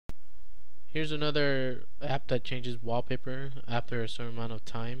Here's another app that changes wallpaper after a certain amount of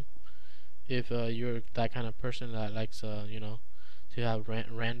time. If you're that kind of person that likes, to have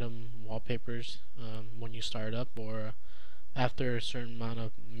random wallpapers when you start up or after a certain amount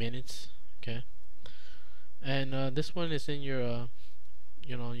of minutes. Okay, and this one is in your,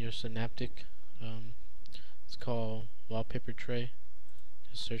 your synaptic. Um, it's called wallpaper-tray.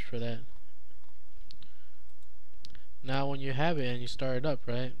 Just search for that. Now, when you have it and you start it up,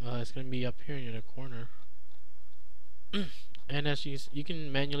 right, it's gonna be up here in the corner. And as you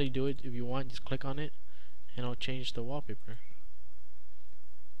can manually do it if you want. Just click on it, and it'll change the wallpaper.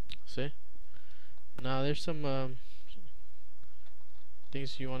 See? Now, there's some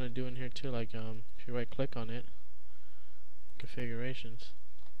things you want to do in here too, like if you right click on it, configurations.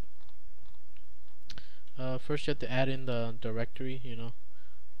 First you have to add in the directory,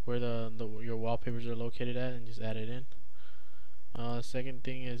 where your wallpapers are located at, and just add it in. Second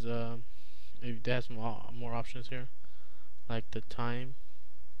thing is it has more options here, like the time,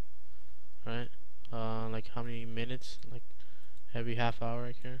 right? Like how many minutes, like every half hour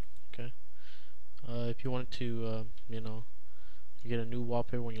right here. Okay. If you want to, get a new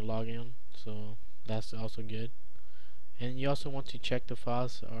wallpaper when you log in, so that's also good. And you also want to check the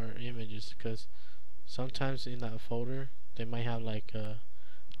files or images, because sometimes in that folder they might have like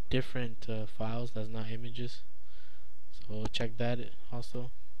different files that's not images, so check that also.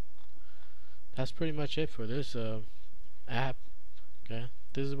 That's pretty much it for this app. Okay,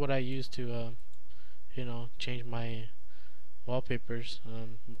 this is what I use to change my wallpapers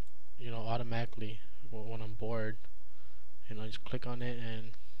automatically when I'm bored. Just click on it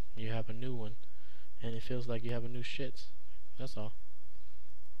and you have a new one, and it feels like you have a new shit. That's all.